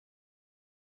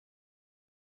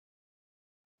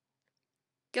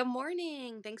Good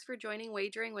morning. Thanks for joining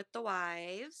Wagering with the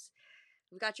Wives.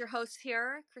 We've got your hosts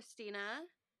here, Christina,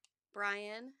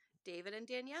 Brian, David, and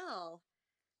Danielle.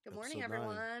 Good morning, Episode 9.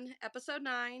 everyone. Episode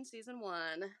 9, Season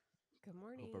 1. Good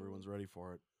morning. Hope everyone's ready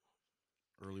for it.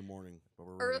 Early morning, but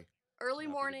we're Ear- ready. Early Happy to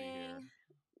be morning.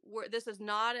 This is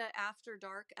not an after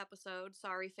dark episode.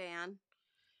 Sorry, fan.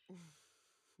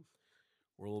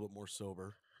 We're a little bit more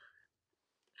sober.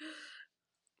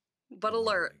 But not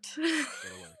alert. But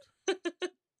alert.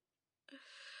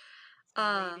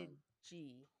 Rated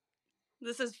G.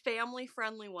 This is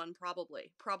family-friendly one,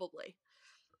 probably. I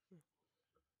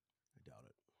doubt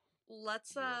it.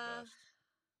 Let's Do our best.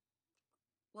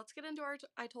 let's get into our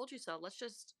I told you so. Let's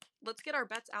get our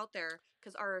bets out there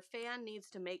because our fan needs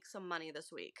to make some money this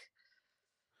week.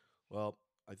 Well,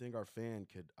 I think our fan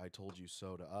could I told you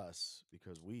so to us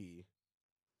because we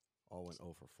all went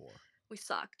 0 for 4. We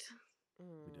sucked.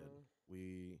 We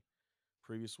did.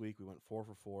 Previous week we went 4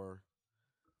 for 4.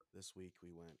 This week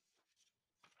we went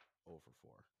 0 for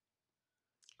 4.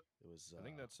 It was I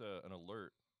think that's an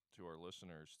alert to our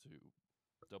listeners to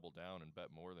double down and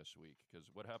bet more this week, because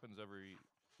what happens every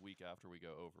week after we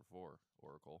go over 4,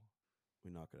 Oracle?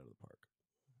 we knock it out of the park.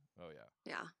 Oh,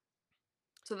 yeah. Yeah.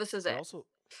 So this is it.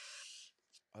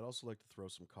 I'd also like to throw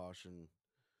some caution,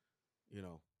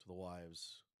 to the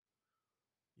wives.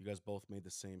 You guys both made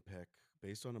the same pick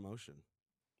based on emotion,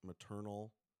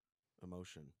 maternal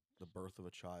emotion, the birth of a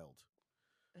child.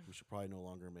 We should probably no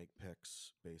longer make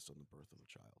picks based on the birth of a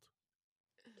child.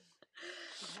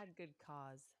 It had good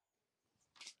cause.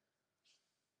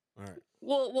 All right.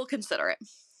 We'll consider it.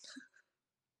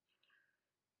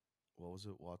 What was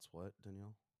it? Watts what,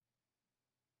 Danielle?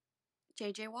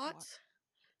 JJ Watts?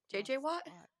 Wa- JJ Watt?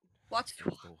 Watts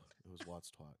Watts? It was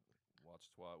Watts twat. Watts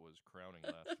Twat was crowning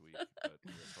last week, but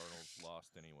the Cardinals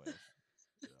lost anyways.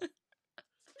 Yeah.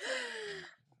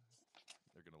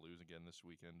 They're going to lose again this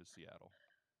weekend to Seattle.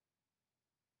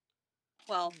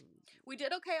 Well, we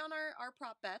did okay on our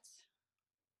prop bets.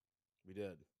 We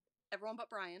did. Everyone but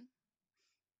Brian.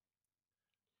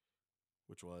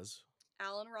 Which was?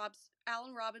 Allen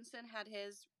Robinson had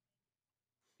his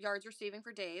yards receiving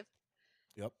for Dave.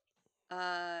 Yep.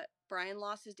 Brian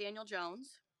lost his Daniel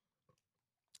Jones.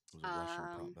 It was a Russian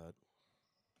prop bet.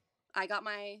 I got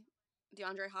my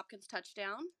DeAndre Hopkins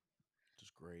touchdown. Which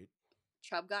is great.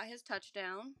 Chubb got his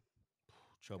touchdown.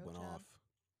 Chubb went off.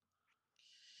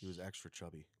 He was extra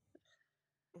chubby.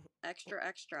 Extra.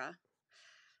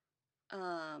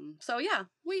 So yeah,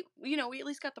 we at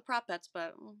least got the prop bets,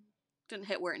 but didn't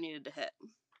hit where it needed to hit.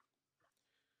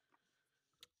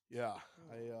 Yeah,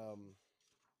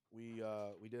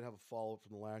 we did have a follow-up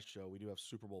from the last show. We do have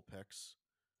Super Bowl picks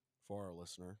for our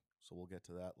listener, so we'll get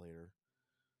to that later.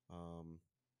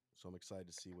 So I'm excited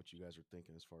to see what you guys are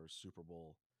thinking as far as Super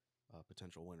Bowl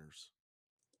potential winners.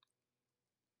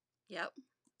 Yep,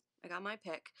 I got my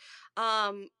pick.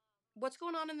 What's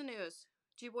going on in the news?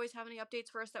 Do you boys have any updates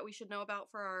for us that we should know about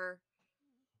for our,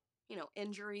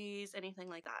 injuries, anything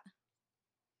like that?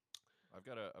 I've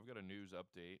got a news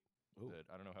update that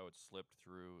I don't know how it slipped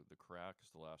through the cracks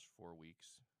the last 4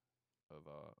 weeks of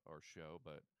our show,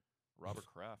 but Robert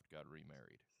Kraft got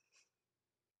remarried.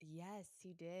 Yes,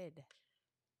 he did.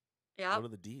 Yeah. What are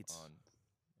the deets? On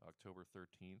October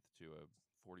 13th to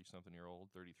a 40-something-year-old,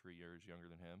 33 years younger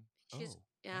than him.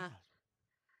 Yeah. God.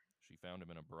 She found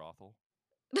him in a brothel.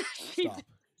 Stop.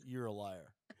 You're a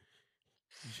liar.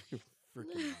 You're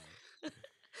freaking liar.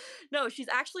 No, she's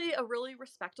actually a really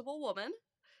respectable woman.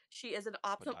 She is an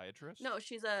Podiatrist? No,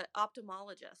 she's an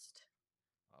ophthalmologist.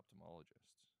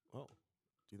 Oh.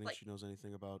 Do you think she knows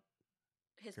anything about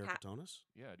his keratoconus?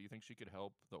 Yeah, do you think she could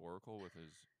help the Oracle with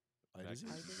his eye next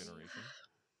disease? generation?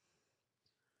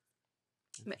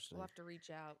 Interesting. We'll have to reach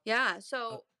out. Yeah,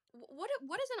 so what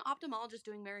is an ophthalmologist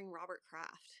doing marrying Robert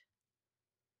Kraft?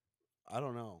 I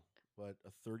don't know, but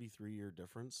a 33-year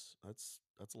difference, that's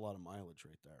a lot of mileage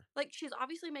right there. Like, she's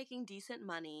obviously making decent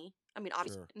money. I mean,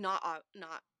 obviously not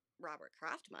Robert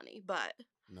Kraft money, but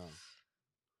no.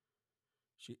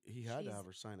 He had to have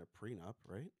her sign a prenup,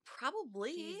 right?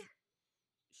 Probably.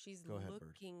 She's Go ahead,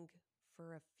 looking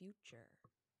for a future.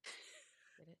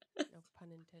 Get it? No pun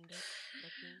intended.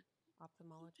 Looking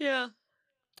ophthalmologist. Yeah.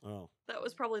 Oh. That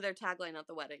was probably their tagline at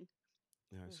the wedding.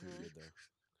 Yeah, I see what you did there.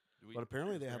 But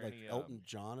apparently they had Elton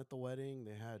John at the wedding.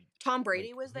 They had Tom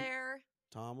Brady was there.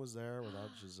 Tom was there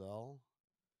without Giselle.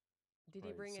 Did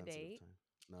he bring a date?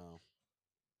 No.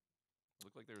 It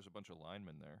looked like there was a bunch of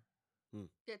linemen there.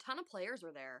 Yeah, a ton of players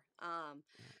were there.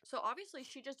 So obviously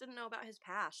she just didn't know about his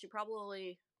past. She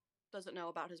probably doesn't know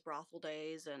about his brothel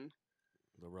days and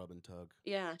the rub and tug.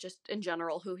 Yeah, just in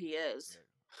general who he is.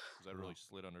 Because that really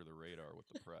slid under the radar with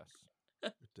the press.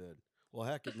 It did. Well,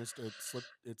 heck,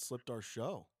 it slipped our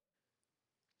show.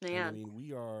 And I Man, mean,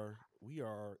 we are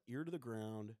ear to the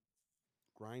ground,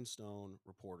 grindstone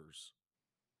reporters.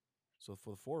 So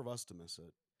for the four of us to miss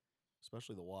it,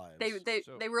 especially the they wives. they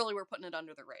So they really were putting it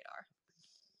under the radar.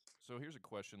 so here's a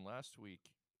question. Last week,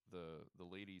 the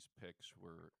ladies' picks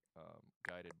were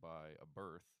guided by a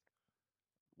birth.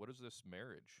 What is this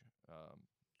marriage?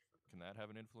 Can that have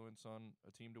an influence on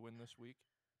a team to win this week,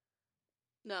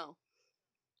 No,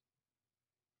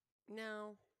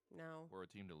 No. or a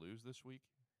team to lose this week?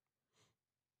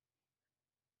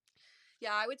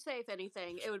 yeah, I would say if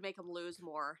anything, it would make them lose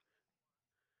more.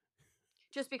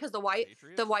 Just because the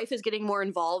Patriots? wife is getting more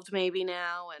involved maybe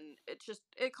now, and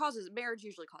it causes marriage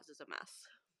usually causes a mess.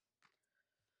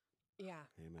 Yeah,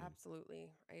 Amen.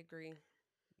 absolutely. I agree.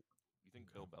 You think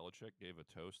Bill Belichick gave a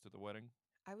toast at the wedding?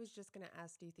 I was just going to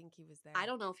ask, do you think he was there? I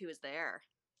don't know if he was there.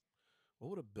 What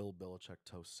would a Bill Belichick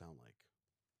toast sound like?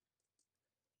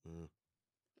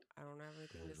 I don't have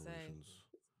anything to say. Congratulations.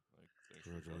 Like, thanks for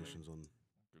coming. Congratulations on the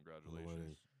Congratulations.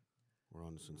 wedding. We're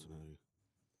on to Cincinnati.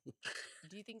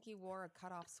 Do you think he wore a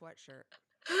cutoff sweatshirt?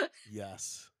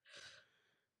 Yes.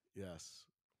 Yes.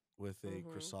 With a Mhm.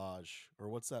 corsage. Or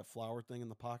what's that flower thing in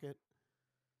the pocket?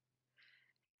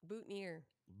 Boutonniere.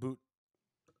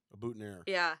 A boutonniere.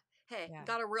 Yeah. Hey, Yeah. I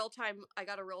got a real time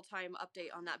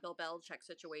update on that Bill Belichick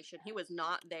situation. He was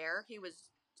not there. He was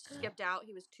skipped out.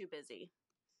 He was too busy.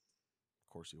 Of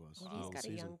course he was. Well, Wow. he's Middle of got the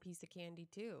a season. young piece of candy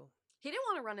too. He didn't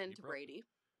want to run into prob- Brady.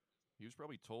 He was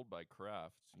probably told by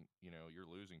Kraft, you're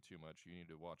losing too much. You need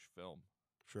to watch film.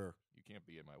 Sure. You can't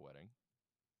be at my wedding.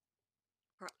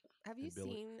 Have you And Billy-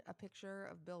 seen a picture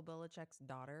of Bill Belichick's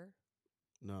daughter?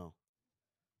 No.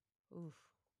 Oof.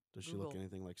 Does she look Google.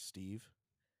 anything like Steve?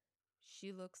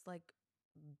 She looks like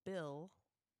Bill,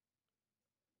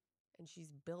 and she's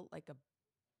built like a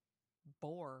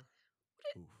boar.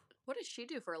 Oof. What does she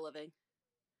do for a living?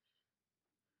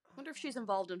 I wonder if she's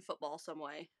involved in football some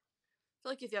way. I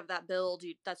feel like if you have that build,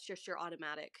 that's just your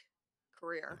automatic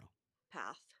career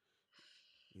path.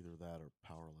 Either that or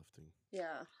powerlifting.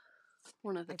 Yeah,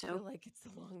 one of the I two. feel like it's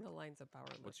along the lines of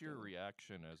powerlifting. What's your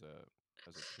reaction as a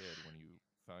kid when you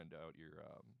find out your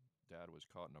dad was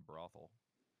caught in a brothel?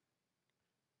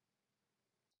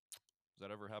 Does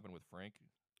that ever happen with Frank?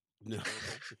 No.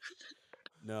 Historical?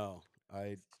 No.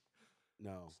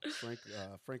 No.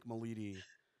 Frank Malidi,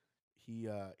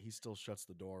 he still shuts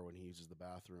the door when he uses the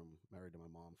bathroom. Married to my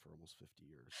mom for almost 50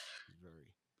 years. He's very,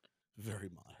 very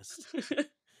modest.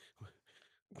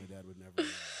 My dad would never.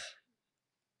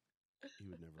 He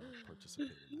would never participate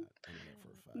in that. I know that for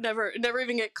a fact. Never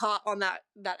even get caught on that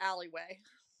alleyway.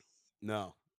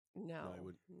 No, No, I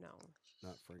would- no,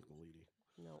 not Frank Malidi.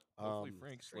 no. Hopefully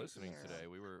Frank's straight and listening narrow. today.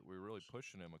 We were really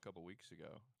pushing him a couple weeks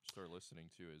ago. Started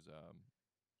listening to his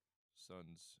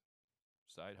son's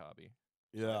side hobby.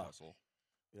 Side Yeah, hustle.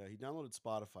 yeah. He downloaded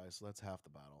Spotify, so that's half the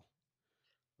battle.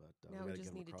 But Now we we got to just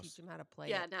get him need to across. teach him how to play.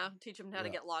 Yeah, it. now teach him how to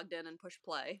Yeah. get logged in and push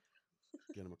play.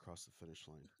 Get him across the finish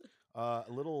line. A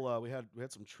little. We had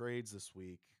some trades this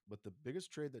week, but the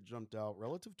biggest trade that jumped out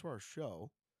relative to our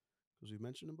show, because we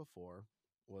mentioned him before,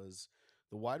 was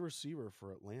the wide receiver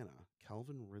for Atlanta,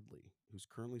 Calvin Ridley, who's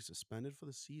currently suspended for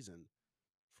the season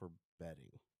for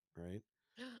betting. Right.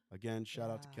 Again, shout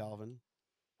out to Yeah. Calvin.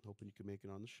 Hoping you can make it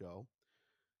on the show.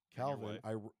 And your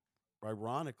Calvin,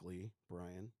 ironically,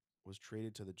 Brian, was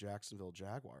traded to the Jacksonville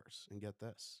Jaguars. And get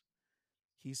this,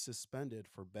 he's suspended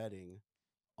for betting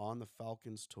on the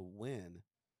Falcons to win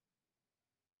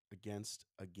against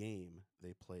a game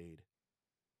they played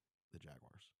the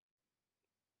Jaguars.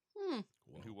 Hmm.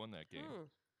 And who won that game?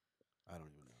 I don't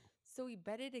even know. So he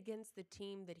betted against the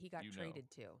team that he got You know. traded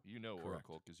to. You know Correct.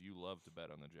 Oracle because you love to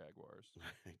bet on the Jaguars.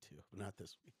 I do, but not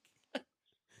this week.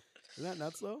 Isn't that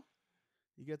nuts, though?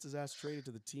 He gets his ass traded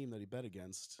to the team that he bet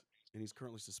against, and he's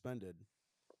currently suspended.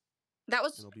 That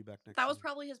was And he'll be back next that was year.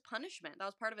 probably his punishment. That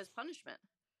was part of his punishment.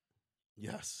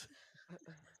 Yes.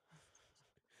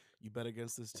 You bet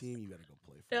against this team, you got to go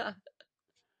play for Yeah. them.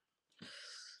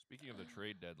 Speaking of the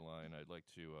trade deadline, I'd like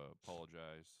to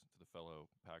apologize to the fellow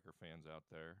Packer fans out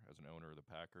there. As an owner of the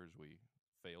Packers, we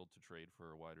failed to trade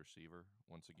for a wide receiver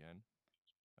once again.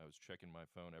 I was checking my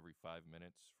phone every 5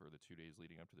 minutes for the 2 days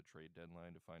leading up to the trade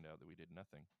deadline to find out that we did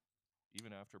nothing.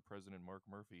 Even after President Mark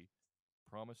Murphy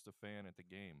promised a fan at the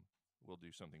game, we'll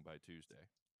do something by Tuesday.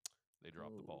 They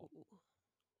dropped the ball.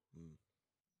 Ooh.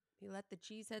 He let the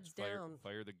cheeseheads Just fire, down.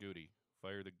 fire the Goody.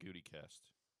 Fire the Goody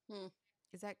cast.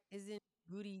 Isn't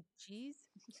Goody cheese?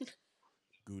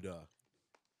 Gouda.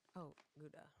 Oh,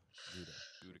 Gouda.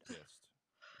 Gouda cast.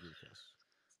 Gouda.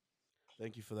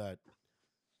 Thank you for that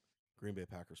Green Bay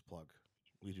Packers plug.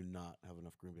 We do not have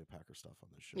enough Green Bay Packer stuff on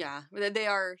this show. Yeah, they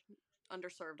are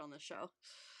underserved on this show.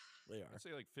 They are. I'd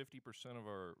say like 50% of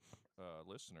our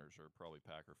listeners are probably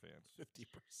Packer fans.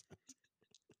 50%.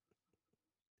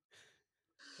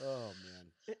 Oh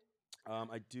man.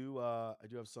 I do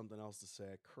have something else to say.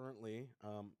 I currently,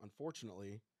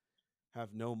 unfortunately,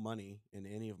 have no money in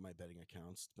any of my betting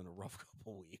accounts. It's been a rough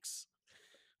couple weeks.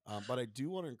 But I do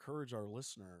want to encourage our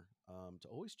listener to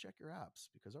always check your apps,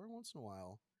 because every once in a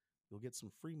while you'll get some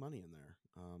free money in there.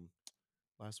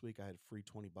 Last week I had free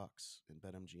 $20 in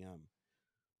BetMGM.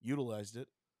 Utilized it,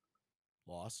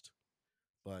 lost.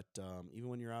 But even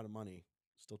when you're out of money,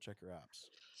 still check your apps.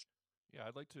 Yeah,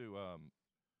 I'd like to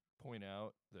point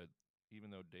out that even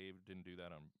though Dave didn't do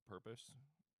that on purpose,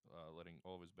 letting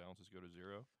all of his balances go to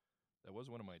zero, that was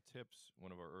one of my tips,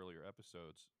 one of our earlier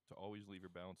episodes, to always leave your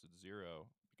balance at zero,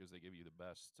 because they give you the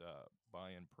best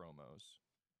buy-in promos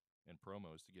and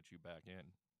promos to get you back in.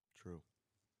 True.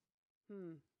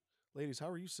 Hmm. Ladies, how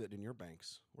are you sitting in your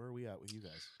banks? Where are we at with you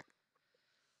guys?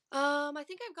 I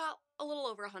think I've got a little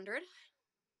over 100.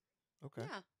 Okay.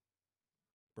 Yeah.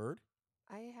 Bird?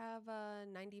 I have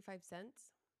 95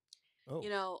 cents. Oh. You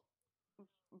know,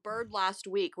 Bird last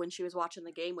week when she was watching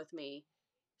the game with me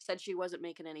said she wasn't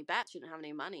making any bets. She didn't have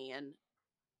any money, and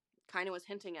kind of was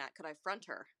hinting at, could I front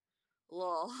her a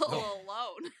little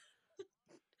loan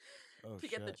Oh, to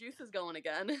get the shit. juices going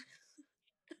again.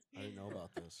 I didn't know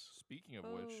about this. Speaking of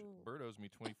which, Oh. Bird owes me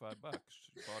 $25.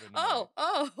 She bought into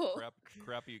Oh.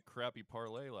 crappy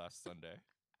parlay last Sunday.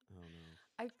 Oh, no.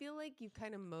 I feel like you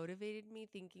kind of motivated me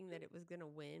thinking that it was going to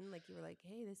win. Like you were like,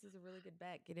 hey, this is a really good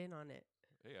bet. Get in on it.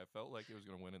 Hey, I felt like it was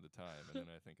going to win at the time, and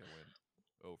then I think I went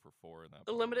 0 for 4 in that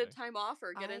The parlay. limited time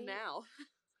offer. Get in now.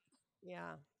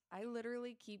 Yeah. I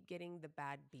literally keep getting the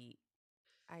bad beat.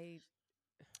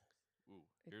 Ooh,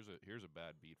 here's a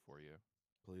bad beat for you.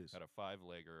 Please. Had a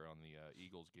 5-legger on the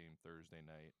Eagles game Thursday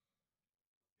night.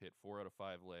 Hit 4 out of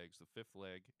 5 legs. The 5th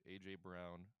leg, A.J.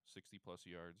 Brown, 60-plus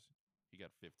yards. He got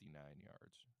 59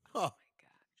 yards. Oh, Oh my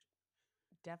gosh.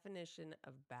 Definition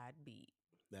of bad beat.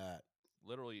 that.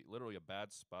 Literally a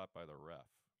bad spot by the ref.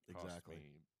 Cost Exactly.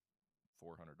 me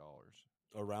 $400.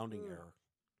 A rounding Ooh. error.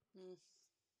 Mm.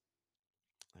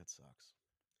 That sucks.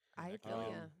 And I that feel could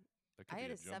be- ya. That could I be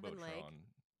had a a 7-leg. Jumbotron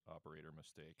operator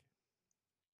mistake.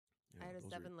 Yeah, I had a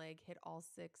those are- 7-leg, hit all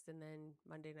 6, and then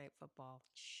Monday Night Football,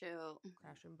 Shoot.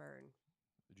 crash and burn.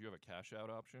 Did you have a cash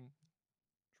out option?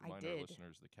 I Remind our did.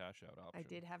 listeners the cash out option. I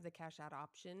did have the cash out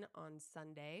option on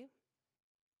Sunday,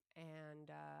 and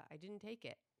I didn't take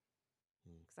it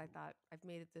Hmm. because I thought I've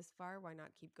made it this far. Why not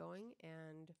keep going?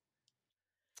 And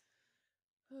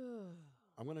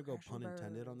I'm going to go crash and pun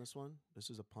intended burn. on this one. This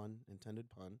is a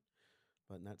intended pun.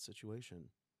 But in that situation,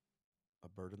 a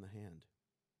bird in the hand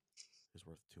is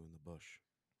worth 2 in the bush.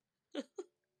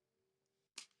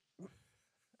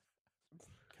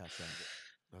 Catch that.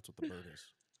 That's what the bird is.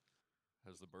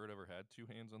 Has the bird ever had 2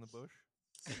 hands on the bush?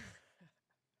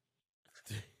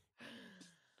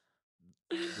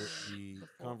 The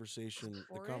The conversation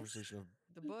forest, the conversation of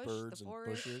the bush, birds the and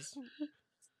forest. bushes,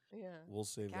 Yeah. we'll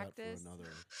save that Cactus. for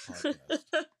another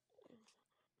podcast.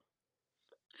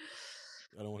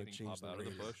 I don't want to Anything change pop out of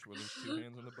the rating. bush when there's 2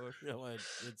 hands on the bush? You know,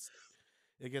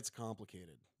 it gets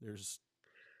complicated. There's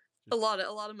a lot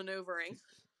of maneuvering.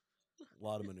 a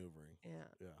lot of maneuvering. Yeah.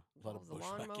 Yeah, a lot of Involves a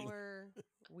bushwhacking. lawnmower,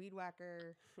 weed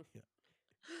whacker.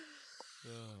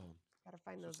 Oh, Gotta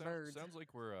find So those birds. Sounds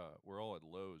like we're all at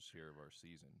lows here of our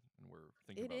season, and we're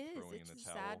thinking It about is. throwing It's in the a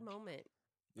towel. sad moment.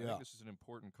 I yeah. think this is an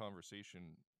important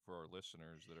conversation for our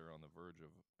listeners that are on the verge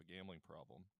of a gambling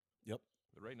problem. Yep.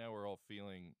 But right now, we're all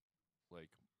feeling like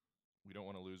we don't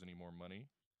want to lose any more money,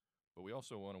 but we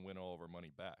also want to win all of our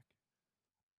money back.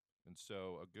 And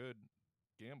so, a good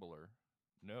gambler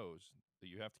knows that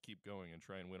you have to keep going and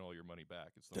try and win all your money back.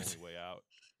 It's the only way out.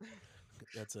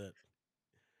 That's it.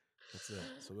 That's it.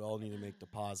 So we all need to make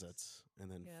deposits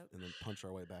and then Yep. and then punch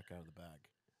our way back out of the bag.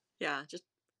 Yeah, just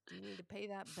Do you need to pay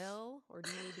that bill or do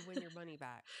you need to win your money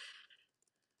back?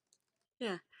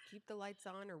 yeah. Keep the lights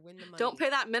on or win the money. Don't pay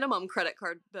that minimum credit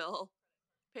card bill.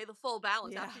 Pay the full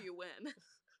balance Yeah. after you win.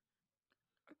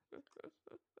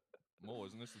 Mole,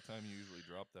 isn't this the time you usually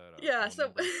drop that? Yeah, phone so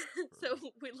number so for-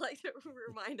 we'd like to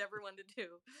remind everyone to do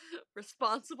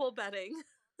responsible betting.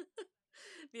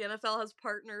 The NFL has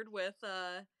partnered with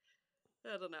I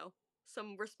don't know,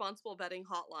 some responsible betting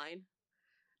hotline.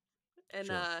 And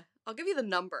Sure. I'll give you the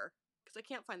number because I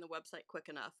can't find the website quick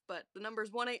enough, but the number is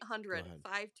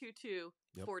 1-800-522-4700.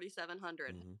 Yep.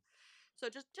 Mhm. So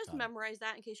just Got it. memorize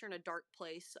that in case you're in a dark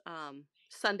place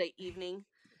Sunday evening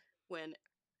when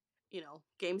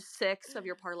game 6 of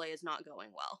your parlay is not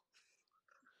going well.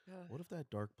 What if that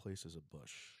dark place is a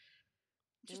bush?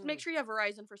 Just make sure you have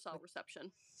Verizon for cell With-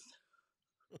 reception.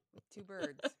 With 2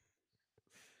 birds.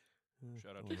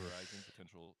 Shout out to Verizon,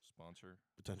 potential sponsor.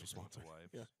 Potential Wagering with the sponsor.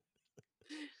 Wives. Yeah.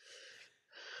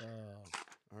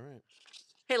 All right.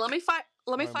 Hey, let me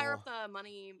Alright, fire Mole. up the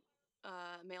money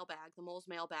mailbag, the Mole's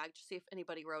mailbag, to see if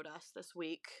anybody wrote us this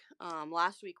week.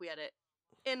 Last week we had an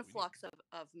influx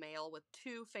of mail with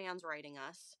 2 fans writing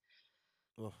us.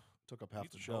 Ugh, took up We half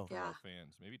need the some show. help from Yeah. our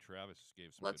fans. Maybe Travis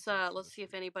gave some. Let's good picks let's this see if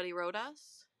week. anybody wrote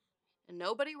us. And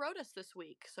nobody wrote us this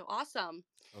week. So awesome.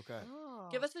 Okay. Oh.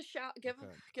 Give us a shout. Give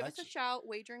Okay. us a shout.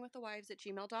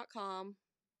 wageringwiththewives@gmail.com.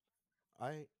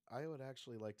 I would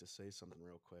actually like to say something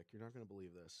real quick. You're not going to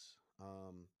believe this.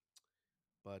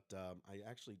 But I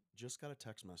actually just got a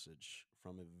text message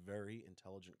from a very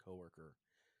intelligent coworker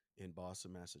in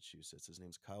Boston, Massachusetts. His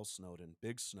name's Kyle Snowden,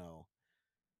 Big Snow,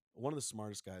 one of the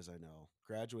smartest guys I know,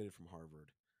 graduated from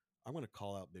Harvard. I'm going to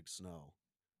call out Big Snow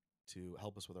to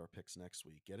help us with our picks next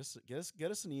week. Get us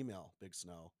an email, Big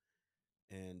Snow,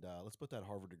 and let's put that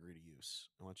Harvard degree to use.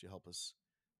 I want you to help us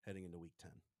heading into week 10.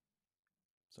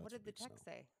 So What that's did the Big Snow. text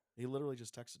say? He literally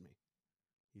just texted me.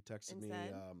 He texted And me.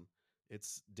 said?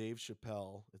 It's Dave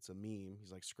Chappelle. It's a meme.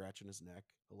 He's like scratching his neck.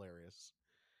 Hilarious.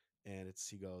 And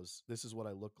he goes, "This is what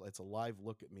I look like." It's a live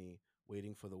look at me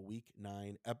waiting for the week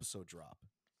 9 episode drop.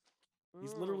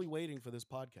 He's literally waiting for this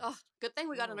podcast. Oh, good thing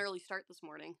we got an Mm. early start this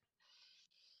morning.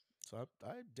 So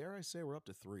I dare I say we're up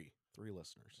to three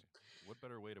listeners. What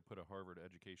better way to put a Harvard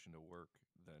education to work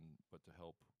than but to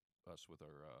help us with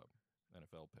our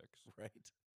NFL picks?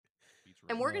 Right. Beats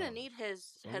And we're running gonna numbers. need his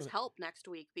So I'm gonna- help next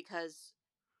week because,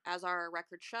 as our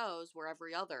record shows, we're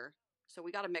every other. So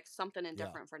we got to mix something in Yeah.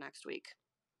 different for next week.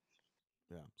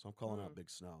 Yeah. So I'm calling out Big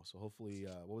Snow. So hopefully,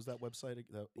 what was that website?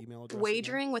 The email address?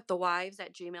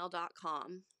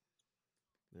 Wageringwiththewives@gmail.com.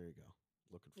 There you go.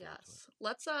 Looking forward to it. Yes.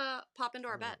 Let's pop into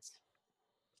our All right. bets.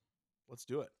 Let's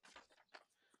do it.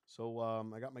 So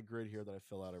I got my grid here that I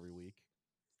fill out every week.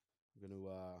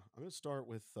 I'm gonna start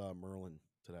with Merlin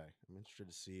today. I'm interested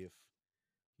to see if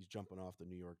he's jumping off the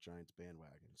New York Giants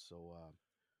bandwagon. So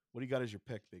what do you got as your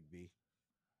pick, Big B?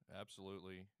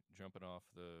 Absolutely jumping off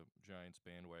the Giants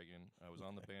bandwagon. I was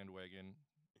on the bandwagon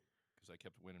because I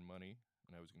kept winning money,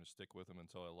 and I was going to stick with them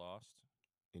until I lost.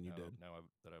 And you did. Now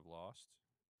that I've lost,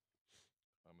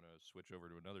 I'm going to switch over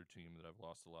to another team that I've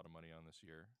lost a lot of money on this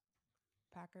year.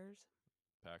 Packers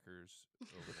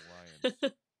Over the Lions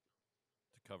to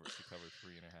cover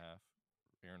 3.5.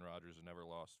 Aaron Rodgers has never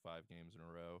lost 5 games in a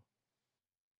row.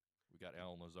 We got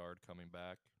Alan Lazard coming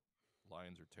back.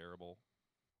 Lions are terrible.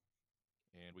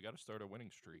 And we got to start a winning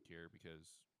streak here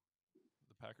because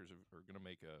the Packers are going to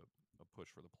make a push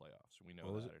for the playoffs. We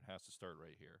know that. It has to start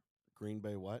right here. Green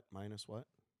Bay what? Minus what?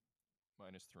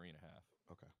 Minus 3.5.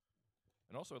 Okay.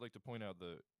 And also I'd like to point out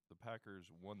the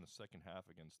Packers won the second half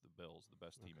against the Bills, the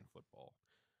best team in football.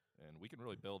 And we can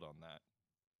really build on that.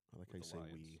 I like how you say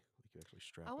Lions. we. Like you actually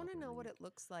strap I up want to every know what week. it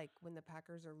looks like when the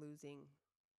Packers are losing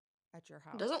at your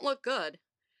house. Doesn't look good.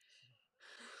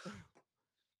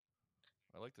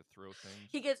 I like to throw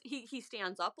things. He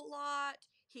stands up a lot.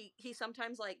 He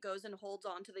sometimes like goes and holds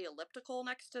on to the elliptical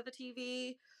next to the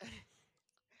TV.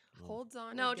 Holds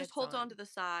on. No, or just gets holds on to the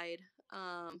side.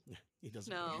 He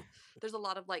doesn't. No, there's a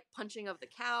lot of like punching of the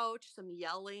couch, some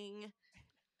yelling.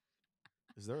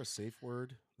 Is there a safe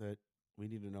word that we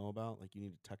need to know about? Like you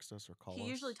need to text us or call us? He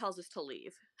usually tells us to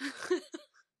leave.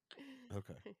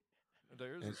 Okay.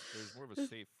 There's more of a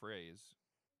safe phrase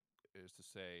is to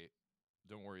say,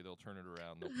 "Don't worry, they'll turn it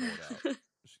around. They'll pull it out."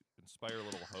 Just inspire a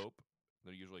little hope.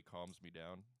 That usually calms me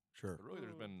down. Sure. But really,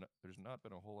 there's not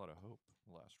been a whole lot of hope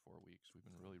the last 4 weeks. We've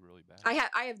been really, really bad.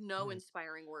 I have no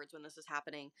inspiring words when this is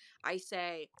happening. I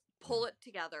say, pull it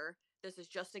together. This is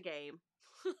just a game.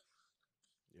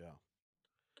 Yeah.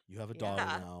 You have a daughter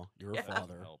now. You're a That doesn't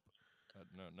father. help.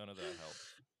 No, none of that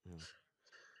helps. Yeah.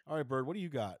 All right, Bird. What do you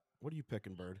got? What are you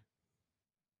picking, Bird?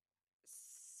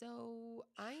 So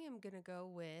I am going to go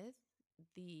with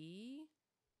the.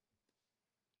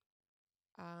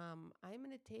 I'm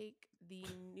going to take the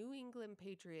New England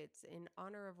Patriots in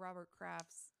honor of Robert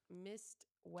Kraft's missed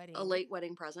wedding. A late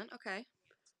wedding present. Okay.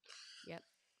 Yep.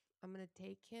 I'm going to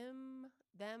take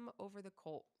them over the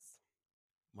Colts.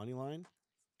 Money line?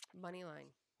 Money line.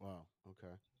 Wow.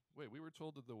 Okay. Wait, we were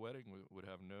told that the wedding would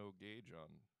have no gauge on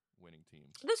winning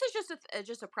teams. This is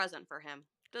just a present for him.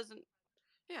 Doesn't.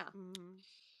 Yeah.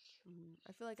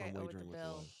 I feel like From I owe it to Wagering with the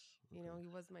Bill. Wives. You know, he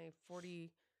was my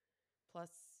 40-plus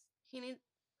He needs.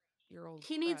 year old.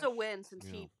 He needs a crush. win since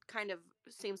Yeah. he kind of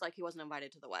seems like he wasn't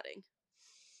invited to the wedding.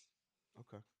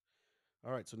 Okay.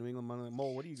 All right. So New England money line.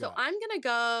 Mole, what do you So got? I'm gonna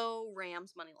go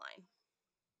Rams money line.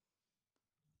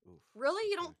 Really?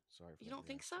 You Okay, don't sorry for you that don't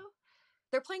think so? reaction.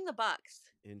 They're playing the Bucks.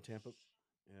 In Tampa?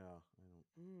 Yeah, I don't.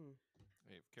 Mm.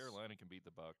 Hey, if Carolina can beat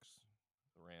the Bucks,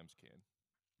 the Rams can.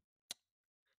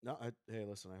 No, hey,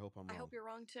 listen. I hope I'm I wrong. hope you're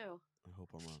wrong too. I hope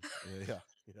I'm wrong. Yeah.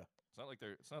 It's not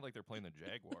like they're playing the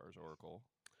Jaguars, Oracle.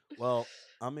 Well,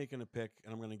 I'm making a pick,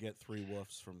 and I'm going to get 3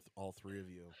 woofs from all 3 of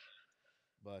you.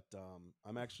 But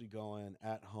I'm actually going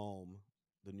at home,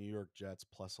 the New York Jets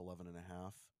plus 11.5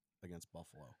 against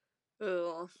Buffalo.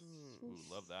 Ooh. Mm. Ooh,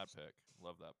 love that pick.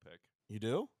 Love that pick. You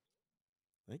do?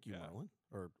 Thank you, Yeah. Marlon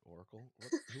or Oracle.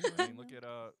 Who I mean, look at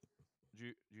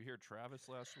did you hear Travis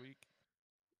last week?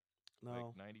 Like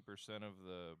No, 90% of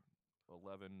the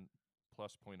 11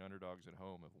 plus point underdogs at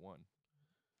home have won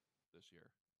this year.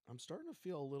 I'm starting to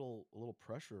feel a little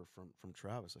pressure from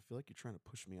Travis. I feel like you're trying to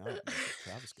push me out and get this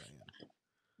Travis guy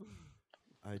in.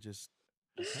 I'm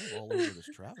kind of all over this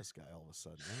Travis guy all of a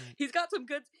sudden. He's got some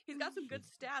good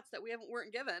stats that we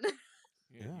weren't given.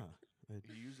 Yeah.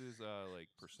 He uses like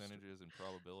percentages and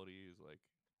probabilities. Like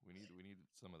we need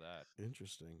some of that.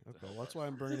 Interesting. Okay, help well, that's us. why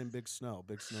I'm bringing in Big Snow.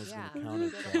 Big Snow's Yeah. going to You counter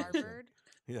go to Travis. Harvard.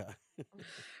 Yeah.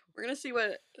 We're gonna see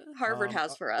what Harvard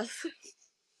has for us.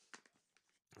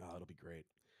 Oh, it'll be great.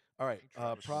 All right,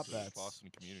 Travis prop went to bets. Boston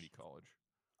Community College.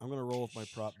 I'm going to roll with my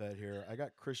prop bet here. I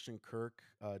got Christian Kirk,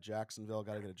 Jacksonville.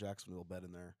 Got to get a Jacksonville bet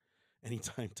in there.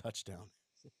 Anytime touchdown.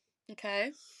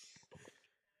 Okay.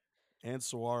 And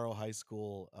Saguaro High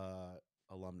School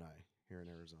alumni here in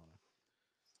Arizona.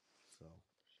 So,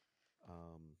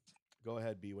 go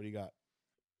ahead, B. What do you got?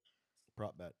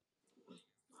 Prop bet.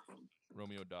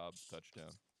 Romeo Dobbs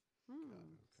touchdown.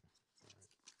 Hmm.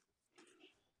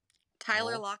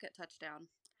 Tyler Roll. Lockett touchdown.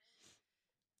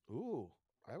 Ooh,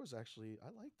 I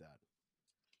like that.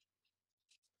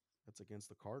 That's against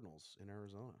the Cardinals in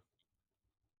Arizona.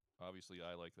 Obviously,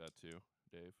 I like that too,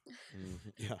 Dave.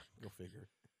 Yeah, go figure.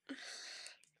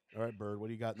 All right, Bird, what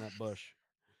do you got in that bush?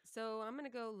 So I'm going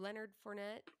to go Leonard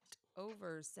Fournette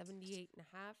over 78.5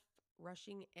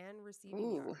 rushing and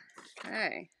receiving yards.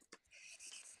 Okay.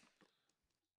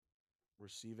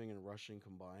 Receiving and rushing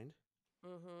combined?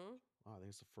 Mm-hmm. Wow, I think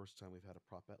it's the first time we've had a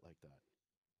prop bet like that.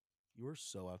 You are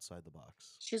so outside the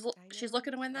box. She's know,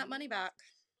 looking to win I that money know. back.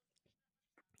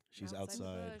 She's Outside the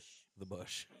outside bush. the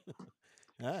bush.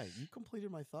 Yeah, you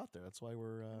completed my thought there. That's why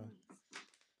we're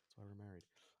married.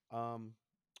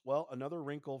 Well, another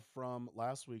wrinkle from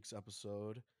last week's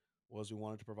episode was we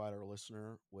wanted to provide our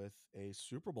listener with a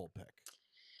Super Bowl pick.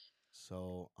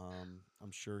 So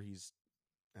I'm sure he's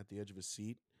at the edge of his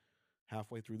seat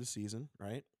halfway through the season,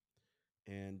 right?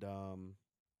 And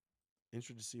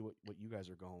interested to see what you guys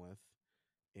are going with.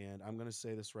 And I'm going to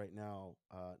say this right now.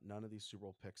 None of these Super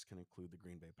Bowl picks can include the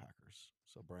Green Bay Packers.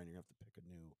 So, Brian, you're going to have to pick a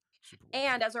new Super Bowl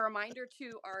And pick. as a reminder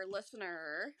to our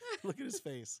listener, Look at his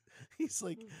face. He's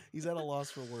like, he's at a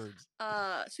loss for words.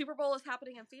 Super Bowl is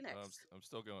happening in Phoenix. I'm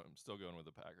still going with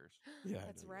the Packers. Yeah,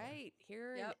 That's right.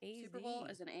 Here in AZ. Super Bowl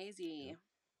is in AZ. Yep.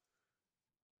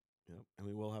 And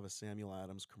we will have a Samuel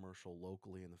Adams commercial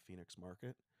locally in the Phoenix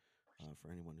market.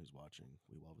 For anyone who's watching,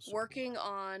 we will have a Super Working Bowl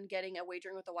on getting a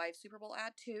Wagering with the Wives Super Bowl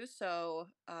ad too. So,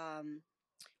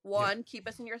 one, keep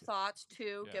us in your thoughts.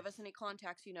 Two, give us any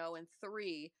contacts you know. And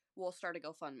 3, we'll start a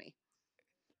GoFundMe.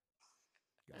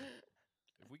 Got it.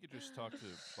 If we could just talk to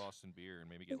Boston Beer and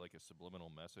maybe get like a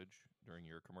subliminal message during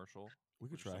your commercial, We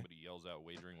could try. Somebody yells out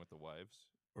 "Wagering with the Wives"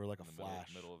 Or like in a the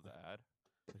flash. middle of the ad.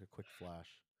 Like a quick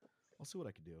flash. I'll see what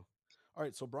I can do. All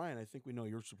right, so Brian, I think we know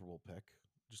your Super Bowl pick.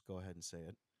 Just go ahead and say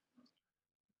it.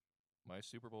 My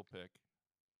Super Bowl pick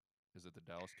is that the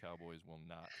Dallas Cowboys will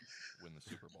not win the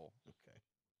Super Bowl. Okay.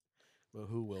 But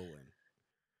who will win?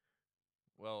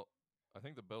 Well, I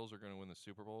think the Bills are going to win the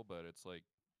Super Bowl, but it's like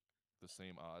the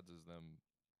same odds as them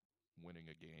winning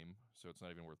a game, so it's not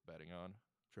even worth betting on.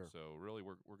 Sure. So really,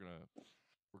 we're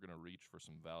gonna reach for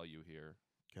some value here.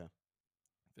 Okay.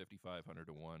 5,500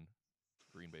 to 1,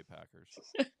 Green Bay Packers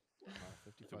Wow,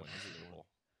 to 55 win the Super Bowl.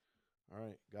 All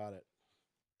right, got it.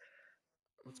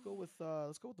 Let's go with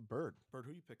the Bird. Bird,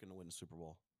 who are you picking to win the Super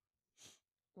Bowl?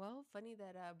 Well, funny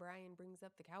that Brian brings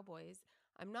up the Cowboys.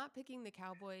 I'm not picking the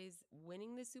Cowboys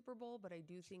winning the Super Bowl, but I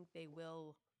do think they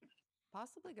will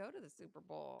possibly go to the Super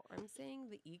Bowl. I'm saying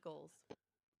the Eagles.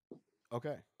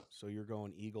 Okay, so you're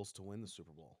going Eagles to win the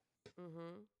Super Bowl.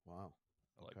 Mm-hmm. Wow.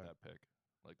 I like that pick.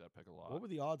 I like that pick a lot. What were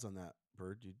the odds on that,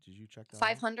 Bird? Did you check that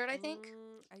 500, I think.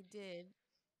 I did.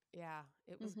 Yeah,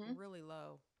 it was really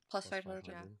low. Plus 500.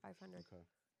 Yeah, 500. Okay.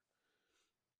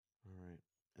 All right.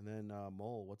 And then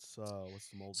Mole, what's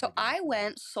the Mole? So I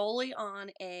went solely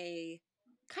on a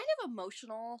kind of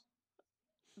emotional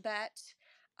bet.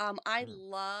 I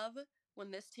love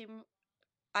when this team,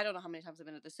 I don't know how many times I've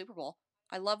been at the Super Bowl.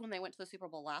 I love when they went to the Super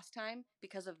Bowl last time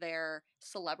because of their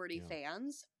celebrity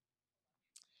fans.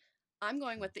 I'm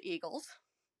going with the Eagles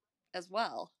as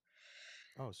well.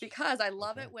 Oh, because I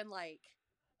love it when like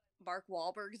Mark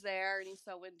Wahlberg's there and he's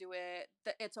so into it.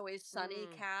 The It's Always Sunny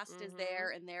cast is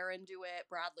there and they're into it.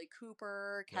 Bradley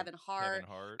Cooper, Kevin Hart. Kevin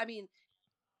Hart. I mean,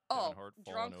 Kevin Hart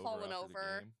drunk falling over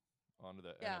the game onto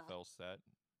the NFL set.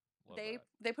 Love that.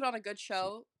 They put on a good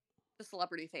show. The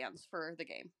celebrity fans for the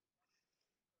game.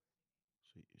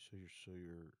 So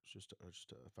you're just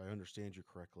if I understand you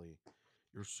correctly,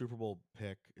 your Super Bowl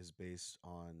pick is based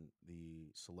on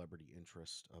the celebrity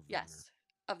interest of the winner.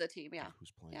 Of the team, yeah. Like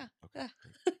who's playing? Yeah. Okay.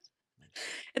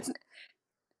 It's.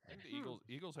 I think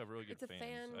the Eagles have really good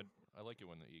fans. I like it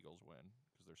when the Eagles win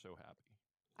because they're so happy.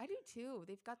 I do too.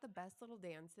 They've got the best little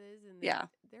dances, and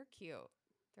they're cute.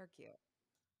 They're cute.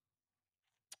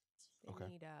 They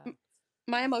need,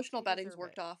 my emotional betting's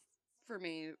worked off for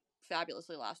me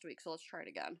fabulously last week, so let's try it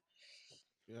again.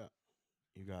 Yeah,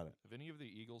 you got it. Have any of the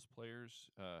Eagles players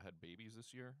had babies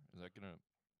this year? Is that going to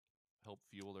help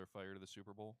fuel their fire to the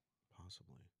Super Bowl?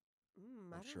 Possibly.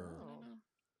 I'm sure. I don't know.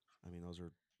 I mean, those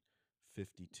are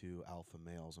 52 alpha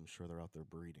males. I'm sure they're out there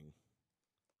breeding.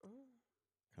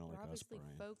 Kind of like us, Brian.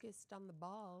 Obviously focused on the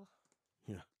ball.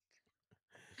 Yeah.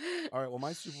 All right. Well,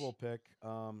 my Super Bowl pick,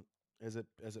 as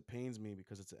it pains me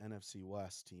because it's an NFC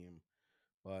West team,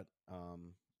 but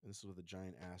this is with a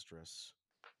giant asterisk.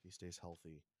 He stays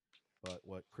healthy. But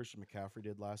what Christian McCaffrey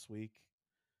did last week,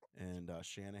 and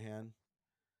Shanahan,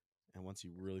 and once he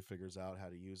really figures out how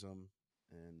to use them,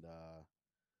 and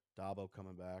Dabo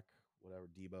coming back, whatever,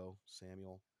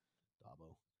 Samuel,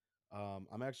 Dabo.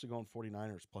 I'm actually going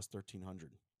 49ers plus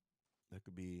 1,300. That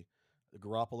could be.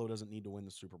 Garoppolo doesn't need to win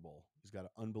the Super Bowl. He's got an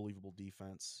unbelievable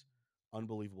defense,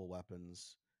 unbelievable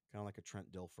weapons, kind of like a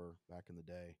Trent Dilfer back in the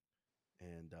day.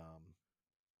 And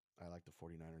I like the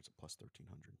 49ers at plus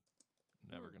 1,300.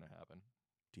 Never going to happen.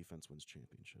 Defense wins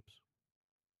championships.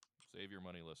 Save your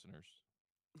money, listeners.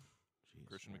 Jeez,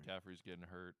 Christian McCaffrey's getting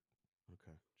hurt.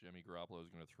 Okay. Jimmy Garoppolo is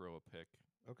going to throw a pick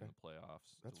in the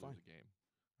playoffs to lose a game.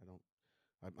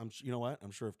 I'm you know what?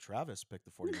 I'm sure if Travis picked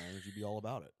the 49ers, you'd be all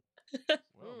about it.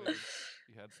 Well, maybe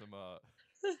he had some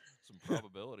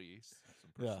probabilities,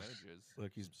 some percentages,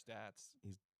 Look, some stats.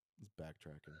 He's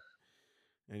backtracking.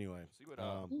 Anyway, see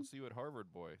what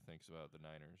Harvard boy thinks about the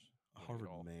Niners. Harvard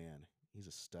man, he's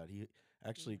a stud. He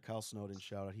actually, Kyle Snowden,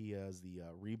 shout out. He has the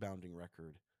rebounding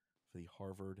record for the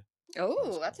Harvard.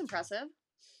 Oh, that's impressive.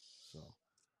 So,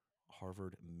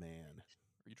 Harvard man.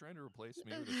 Are you trying to replace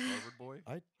me with this Harvard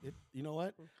boy? You know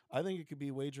what? I think it could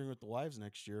be Wagering with the Wives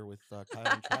next year with Kyle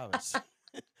and Travis,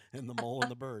 and the mole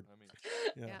and the bird. I mean,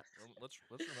 yeah. Well, let's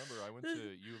remember, I went to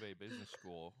U of A business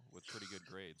school with pretty good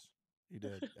grades. You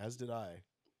did, as did I.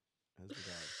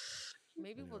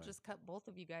 Maybe we'll just cut both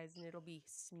of you guys, and it'll be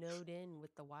snowed in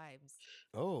with the wives.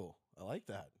 Oh, I like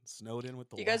that. Snowed in with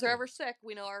the wives. If you guys are ever sick,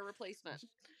 we know our replacement.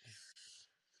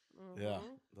 Yeah,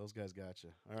 those guys got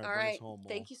you. All right, All bring right. us home, Mole.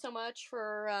 Thank you so much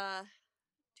for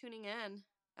tuning in.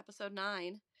 Episode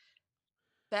 9.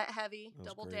 Bet heavy,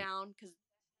 double down, because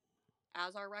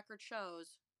as our record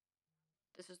shows,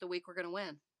 this is the week we're going to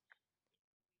win.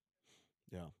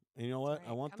 Yeah. And you know what? Right.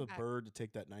 I want the bird to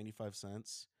take that 95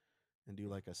 cents and do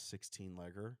like a 16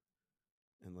 legger.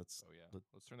 And let's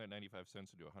turn that 95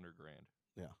 cents into $100,000.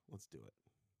 Yeah, let's do it.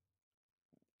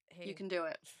 Hey, you can do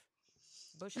it.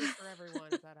 Bushes for everyone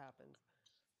if that happens.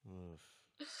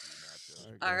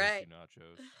 Nachos. All right.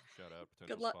 Nachos. Shout out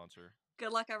potential sponsor.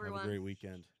 Good luck, everyone. Have a great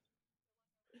weekend.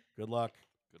 Good luck.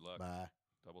 Good luck. Bye.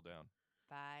 Double down.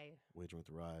 Bye. Wagering with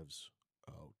the Wives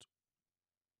out.